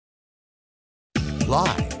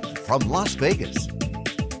Live from Las Vegas,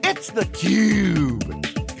 it's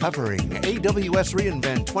theCUBE, covering AWS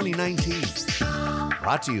reInvent 2019.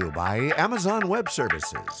 Brought to you by Amazon Web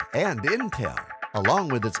Services and Intel, along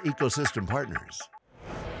with its ecosystem partners.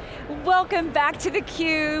 Welcome back to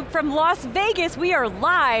theCUBE from Las Vegas. We are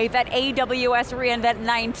live at AWS reInvent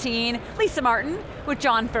 19. Lisa Martin with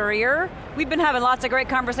John Furrier. We've been having lots of great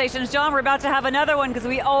conversations. John, we're about to have another one because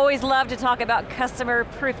we always love to talk about customer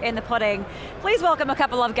proof in the pudding. Please welcome a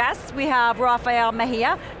couple of guests. We have Rafael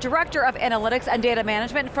Mejia, Director of Analytics and Data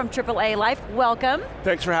Management from AAA Life. Welcome.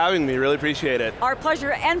 Thanks for having me, really appreciate it. Our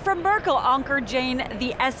pleasure. And from Merkle, Ankur Jain,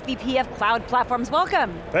 the SVP of Cloud Platforms.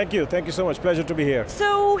 Welcome. Thank you so much, pleasure to be here.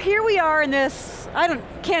 So here we are in this,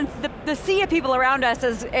 the sea of people around us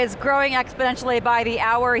is growing exponentially by the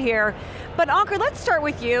hour here. But Ankur, let's start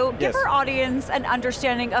with you. Give our audience an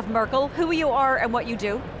understanding of Merkle, who you are and what you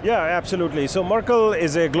do. Yeah, absolutely. So Merkle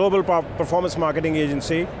is a global performance marketing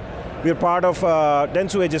agency. We're part of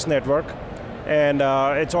Dentsu Aegis network, and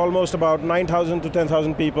it's almost about 9,000 to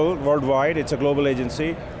 10,000 people worldwide. It's a global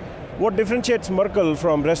agency. What differentiates Merkle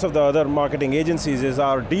from rest of the other marketing agencies is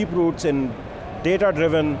our deep roots in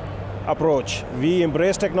data-driven approach. We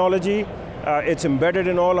embrace technology. It's embedded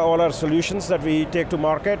in all our solutions that we take to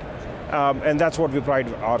market. And that's what we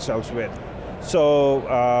pride ourselves with. So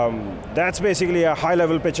that's basically a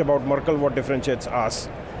high-level pitch about Merkle, what differentiates us.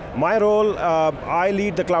 My role, I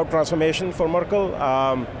lead the cloud transformation for Merkle.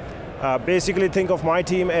 Basically think of my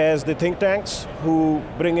team as the think tanks who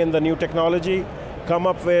bring in the new technology, come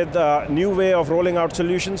up with a new way of rolling out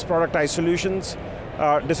solutions, productized solutions,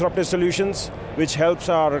 disruptive solutions, which helps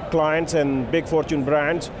our clients and big fortune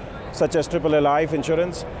brands, such as AAA Life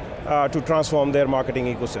Insurance, to transform their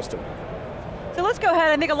marketing ecosystem. So let's go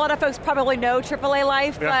ahead. I think a lot of folks probably know AAA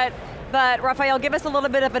Life, but Rafael, give us a little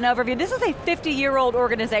bit of an overview. This is a 50-year-old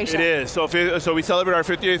organization. It is, so we celebrate our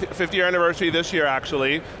 50-year anniversary this year,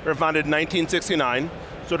 actually. We were founded in 1969.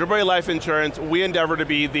 So AAA Life Insurance, we endeavor to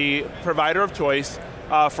be the provider of choice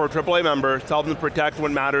for AAA members to help them protect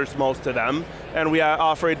what matters most to them. And we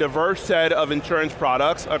offer a diverse set of insurance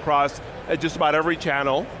products across just about every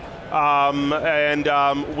channel.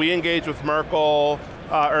 We engaged with Merkle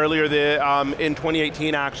earlier in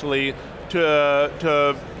 2018, actually, to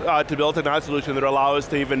build a technology solution that will allow us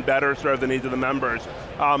to even better serve the needs of the members.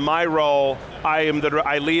 My role, I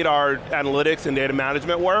lead our analytics and data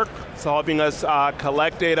management work, so helping us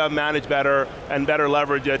collect data, manage better, and better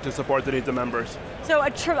leverage it to support the needs of members. So I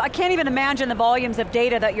can't even imagine the volumes of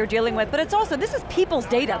data that you're dealing with, but it's also, this is people's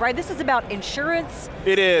data, right? This is about insurance.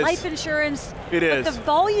 It is. Life insurance. It is. But the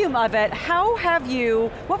volume of it,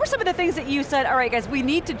 what were some of the things that you said, all right guys, we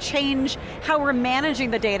need to change how we're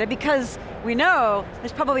managing the data because we know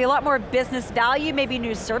there's probably a lot more business value, maybe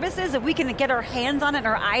new services, if we can get our hands on it and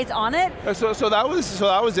our eyes on it. So that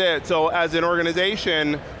was it. So as an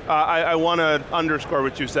organization, I want to underscore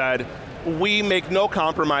what you said. We make no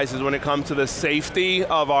compromises when it comes to the safety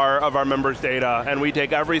of our members' data, and we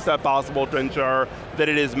take every step possible to ensure that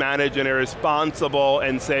it is managed in a responsible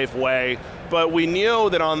and safe way. But we knew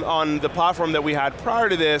that on the platform that we had prior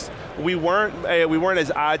to this, we weren't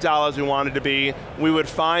as agile as we wanted to be. We would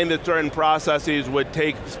find that certain processes would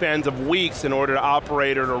take spans of weeks in order to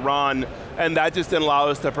operate or to run, and that just didn't allow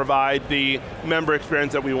us to provide the member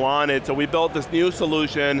experience that we wanted. So we built this new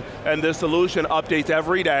solution, and this solution updates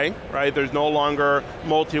every day, right? There's no longer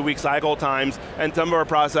multi-week cycle times, and some of our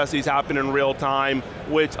processes happen in real time,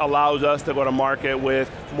 which allows us to go to market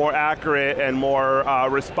with more accurate and more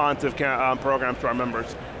responsive programs to our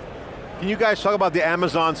members. Can you guys talk about the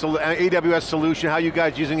Amazon, AWS solution, how you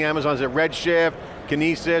guys using Amazon? Is it Redshift,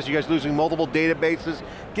 Kinesis, you guys using multiple databases?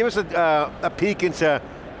 Give us a peek into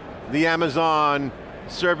the Amazon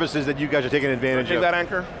services that you guys are taking advantage of. Take that,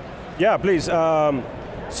 Ankur? Yeah, please.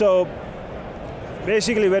 So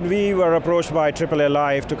basically when we were approached by AAA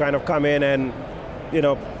Life to kind of come in and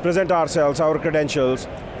present ourselves, our credentials,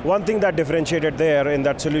 one thing that differentiated there in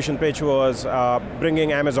that solution pitch was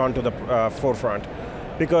bringing Amazon to the forefront.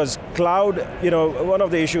 Because cloud, one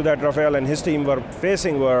of the issues that Rafael and his team were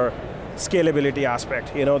facing were scalability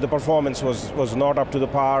aspect. The performance was not up to the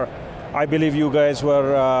par. I believe you guys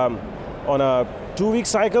were on a 2-week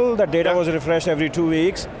cycle, that data was refreshed every 2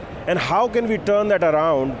 weeks. And how can we turn that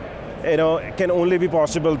around? It can only be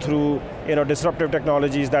possible through disruptive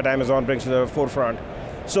technologies that Amazon brings to the forefront.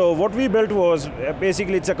 So what we built was,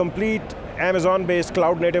 basically it's a complete Amazon-based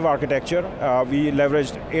cloud-native architecture. We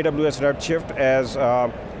leveraged AWS Redshift as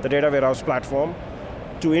the data warehouse platform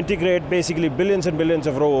to integrate basically billions and billions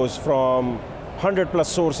of rows from 100+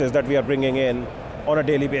 sources that we are bringing in on a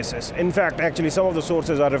daily basis. In fact, actually some of the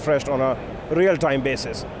sources are refreshed on a real-time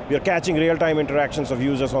basis. We are catching real-time interactions of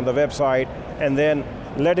users on the website, and then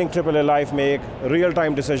letting AAA Life make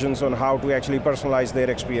real-time decisions on how to actually personalize their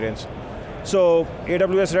experience. So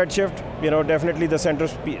AWS Redshift, definitely the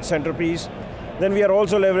centerpiece. Then we are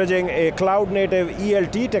also leveraging a cloud-native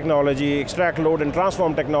ELT technology, extract, load, and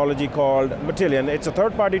transform technology called Matillion. It's a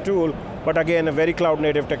third-party tool, but again, a very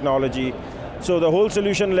cloud-native technology. So the whole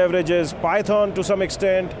solution leverages Python to some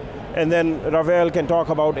extent, and then Rafael can talk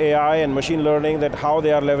about AI and machine learning, that how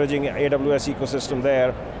they are leveraging AWS ecosystem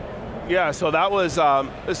there. Yeah, so that was,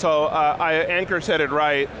 Ankur said it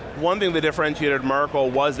right. One thing that differentiated Merkle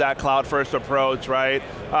was that cloud-first approach, right?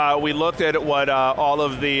 We looked at what all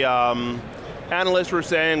of the analysts were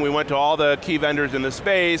saying. We went to all the key vendors in the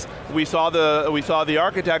space. We saw the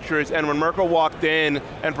architectures, and when Merkle walked in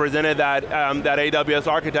and presented that AWS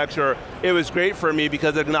architecture, it was great for me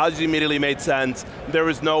because the technology immediately made sense. There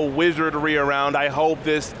was no wizardry around. I hope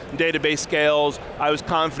this database scales. I was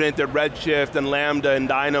confident that Redshift and Lambda and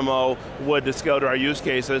Dynamo would scale to our use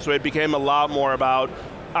cases. So it became a lot more about,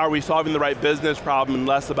 are we solving the right business problem, and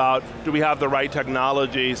less about, do we have the right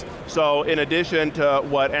technologies? So in addition to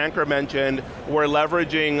what Ankur mentioned, we're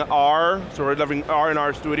leveraging R, so we're leveraging R in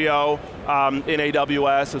our studio in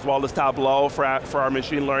AWS, as well as Tableau for our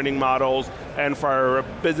machine learning models and for our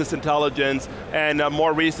business intelligence. And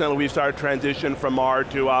more recently, we've started transition from R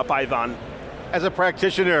to Python. As a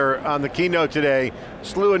practitioner on the keynote today,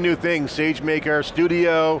 slew of new things, SageMaker,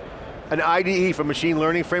 Studio, an IDE for machine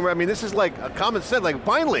learning framework. I mean, this is like a common sense, like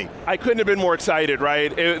finally. I couldn't have been more excited,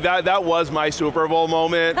 right? That was my Super Bowl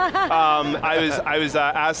moment. We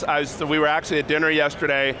were actually at dinner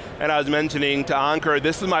yesterday, and I was mentioning to Ankur,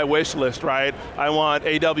 this is my wish list, right? I want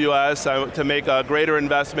AWS to make a greater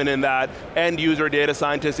investment in that end user data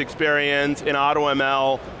scientist experience in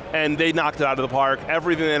AutoML, and they knocked it out of the park.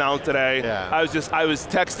 Everything they announced today. Yeah. I was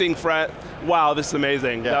texting Fred, wow, this is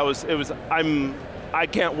amazing. Yeah. I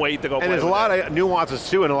can't wait to go play And there's a lot of nuances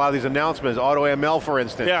too in a lot of these announcements. AutoML, for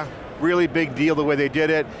instance. Yeah. Really big deal the way they did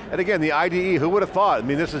it. And again, the IDE, who would have thought? I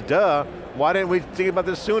mean, this is duh. Why didn't we think about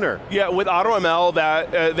this sooner? Yeah, with AutoML,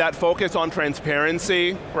 that focus on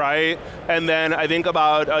transparency, right? And then I think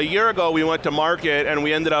about a year ago we went to market and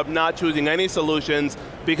we ended up not choosing any solutions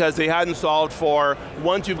because they hadn't solved for,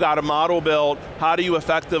 once you've got a model built, how do you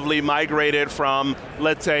effectively migrate it from,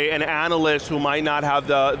 let's say, an analyst who might not have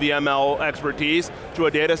the ML expertise to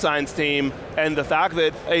a data science team, and the fact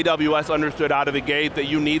that AWS understood out of the gate that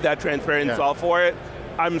you need that transparent solve for it,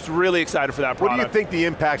 I'm really excited for that product. What do you think the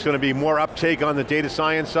impact's going to be? More uptake on the data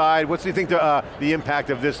science side? What do you think the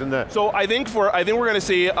impact of this in the? So I think we're going to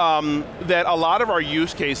see that a lot of our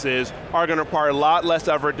use cases are going to require a lot less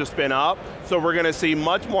effort to spin up. So we're going to see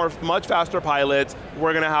much faster pilots.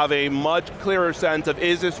 We're going to have a much clearer sense of,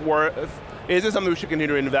 is this something we should continue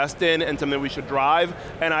to invest in and something we should drive?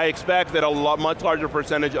 And I expect that much larger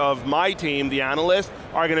percentage of my team, the analysts,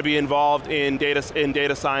 are going to be involved in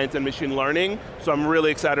data science and machine learning. So I'm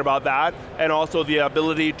really excited about that. And also the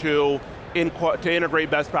ability to integrate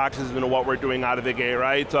best practices into what we're doing out of the gate,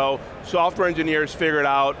 right? So software engineers figured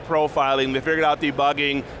out profiling, they figured out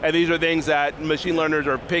debugging, and these are things that machine learners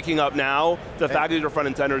are picking up now. The fact that these are front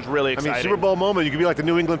and center is really exciting. I mean, Super Bowl moment, you could be like the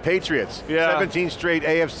New England Patriots. Yeah. 17 straight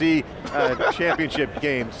AFC championship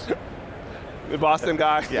games. The Boston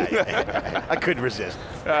guy. Yeah. I couldn't resist.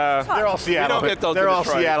 They're all Seattle. They're all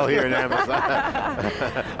Seattle here in Amazon.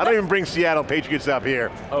 I don't even bring Seattle Patriots up here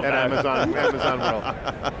at Amazon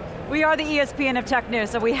World. We are the ESPN of tech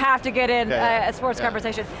news, so we have to get in a sports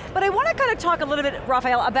conversation. But I want to kind of talk a little bit,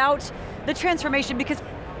 Rafael, about the transformation, because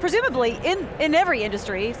presumably in every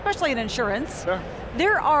industry, especially in insurance,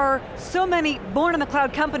 there are so many born in the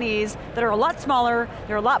cloud companies that are a lot smaller,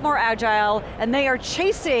 they're a lot more agile, and they are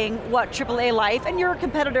chasing what AAA Life and your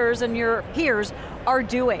competitors and your peers are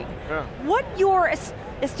doing. What you're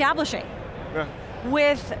establishing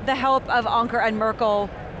with the help of Ankur and Merkle,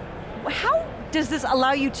 how does this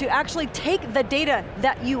allow you to actually take the data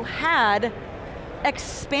that you had,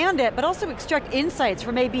 expand it, but also extract insights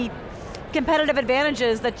from maybe competitive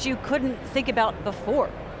advantages that you couldn't think about before?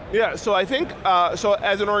 Yeah, so I think, so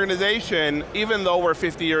as an organization, even though we're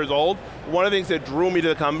 50 years old, one of the things that drew me to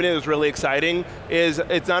the company that was really exciting is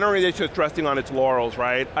it's not an organization that's resting on its laurels,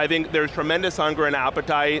 right? I think there's tremendous hunger and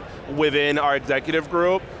appetite within our executive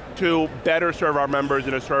group to better serve our members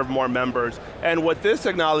and to serve more members. And what this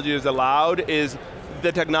technology has allowed is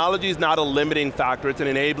the technology is not a limiting factor, it's an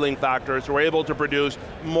enabling factor. So we're able to produce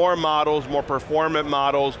more models, more performant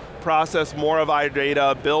models, process more of our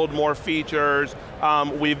data, build more features.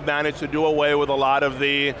 We've managed to do away with a lot of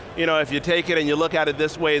the, if you take it and you look at it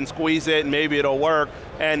this way and squeeze it and maybe it'll work.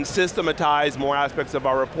 and systematize more aspects of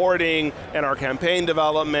our reporting and our campaign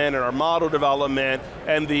development and our model development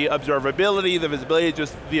and the observability, the visibility,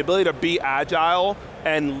 just the ability to be agile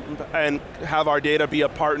and have our data be a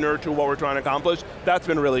partner to what we're trying to accomplish. That's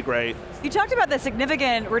been really great. You talked about the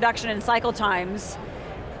significant reduction in cycle times.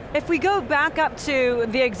 If we go back up to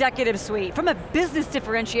the executive suite, from a business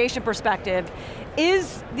differentiation perspective,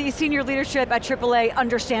 is the senior leadership at AAA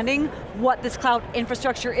understanding what this cloud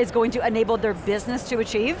infrastructure is going to enable their business to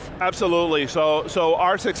achieve? Absolutely, so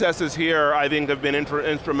our successes here, I think, have been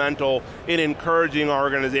instrumental in encouraging our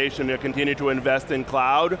organization to continue to invest in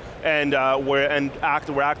cloud, and we're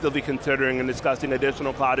actively considering and discussing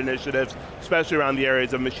additional cloud initiatives, especially around the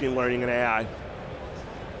areas of machine learning and AI.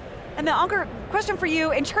 And then Ankur, question for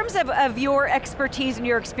you, in terms of your expertise and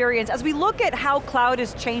your experience, as we look at how cloud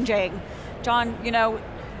is changing, John,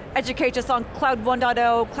 educate us on Cloud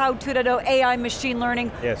 1.0, Cloud 2.0, AI, machine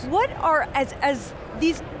learning. Yes. What are, as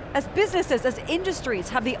businesses, as industries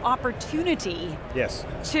have the opportunity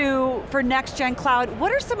for next gen cloud,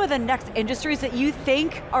 what are some of the next industries that you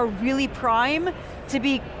think are really prime to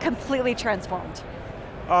be completely transformed?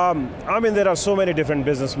 There are so many different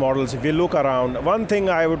business models. If you look around, one thing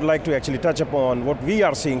I would like to actually touch upon, what we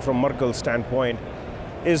are seeing from Merkle's standpoint,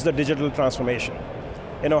 is the digital transformation.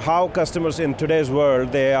 How customers in today's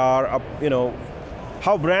world, they are,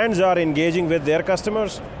 how brands are engaging with their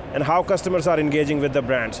customers, and how customers are engaging with the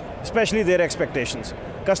brands, especially their expectations.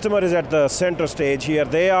 Customer is at the center stage here.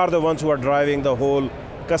 They are the ones who are driving the whole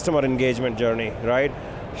customer engagement journey, right?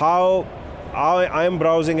 How I'm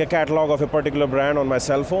browsing a catalog of a particular brand on my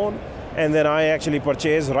cell phone, and then I actually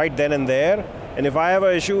purchase right then and there, and if I have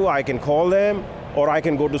an issue, I can call them, or I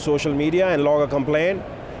can go to social media and log a complaint.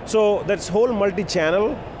 So that's whole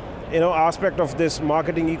multi-channel aspect of this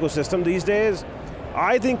marketing ecosystem these days.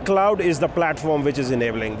 I think cloud is the platform which is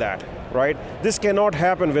enabling that, right? This cannot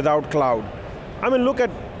happen without cloud. Look at,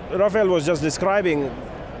 Rafael was just describing,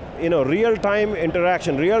 real-time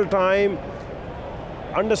interaction, real-time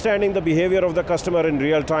understanding the behavior of the customer in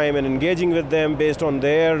real time and engaging with them based on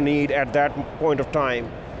their need at that point of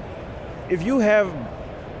time. If you have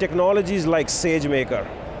technologies like SageMaker,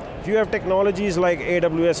 if you have technologies like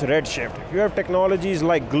AWS Redshift, if you have technologies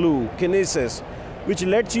like Glue, Kinesis, which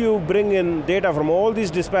lets you bring in data from all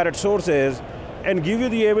these disparate sources and give you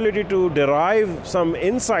the ability to derive some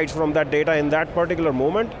insights from that data in that particular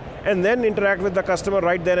moment, and then interact with the customer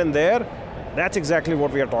right then and there, that's exactly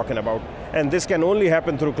what we are talking about. And this can only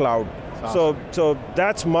happen through cloud. Awesome. So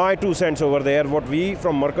that's my 2 cents over there. What we,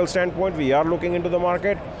 from Merkle's standpoint, we are looking into the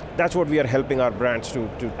market. That's what we are helping our brands to.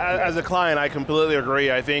 As a client, I completely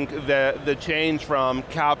agree. I think that the change from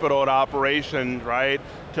capital to operation, right,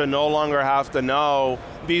 to no longer have to know,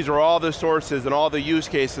 these are all the sources and all the use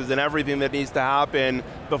cases and everything that needs to happen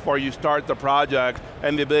before you start the project,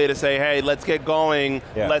 and the ability to say, hey, let's get going,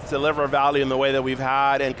 let's deliver value in the way that we've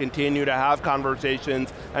had and continue to have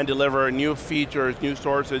conversations and deliver new features, new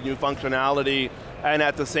sources, new functionality, and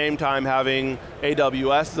at the same time having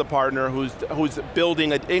AWS as a partner who's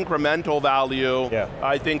building an incremental value.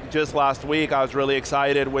 I think just last week I was really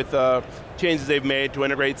excited with the changes they've made to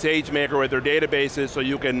integrate SageMaker with their databases so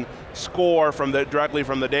you can score directly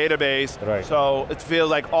from the database. Right. So it feels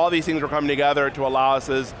like all these things are coming together to allow us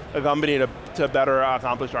as a company to better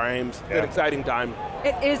accomplish our aims. It's an exciting time.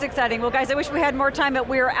 It is exciting. Well guys, I wish we had more time, but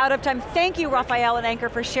we're out of time. Thank you, Rafael and Ankur,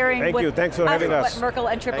 for sharing Thank you, thanks for having us. What Merkle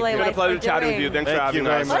and AAA Life are doing. It's been a pleasure chatting with you. Thanks for having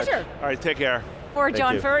us. Pleasure. All right, take care. For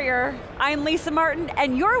John Furrier, I'm Lisa Martin,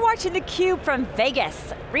 and you're watching theCUBE from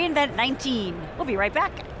Vegas, reInvent 19. We'll be right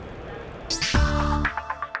back.